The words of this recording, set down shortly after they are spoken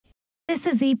This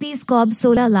is EP's Cobb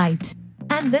solar light.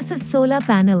 And this is solar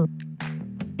panel.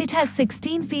 It has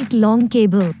 16 feet long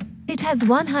cable. It has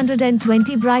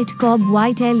 120 bright Cobb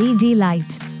white LED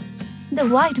light. The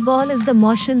white ball is the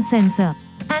motion sensor.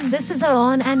 And this is our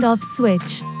on and off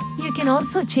switch. You can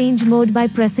also change mode by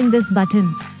pressing this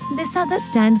button. This other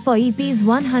stand for EP's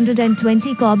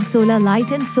 120 Cobb solar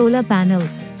light and solar panel.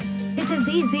 It is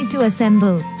easy to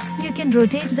assemble. You can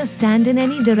rotate the stand in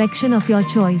any direction of your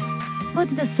choice.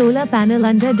 Put the solar panel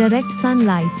under direct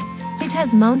sunlight. It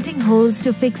has mounting holes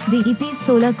to fix the EP's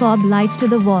solar Cobb light to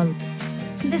the wall.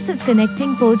 This is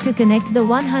connecting port to connect the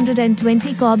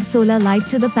 120 Cobb solar light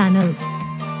to the panel.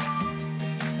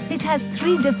 It has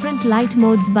 3 different light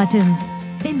modes buttons.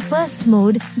 In first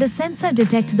mode, the sensor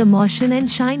detects the motion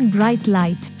and shine bright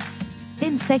light.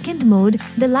 In second mode,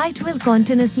 the light will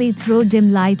continuously throw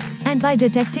dim light, and by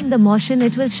detecting the motion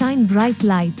it will shine bright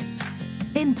light.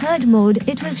 In third mode,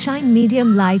 it will shine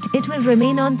medium light. It will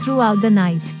remain on throughout the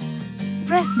night.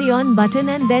 Press the on button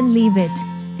and then leave it.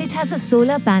 It has a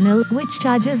solar panel which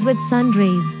charges with sun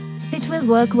rays. It will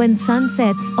work when sun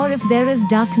sets or if there is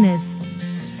darkness.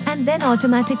 And then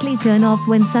automatically turn off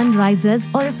when sun rises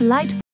or if light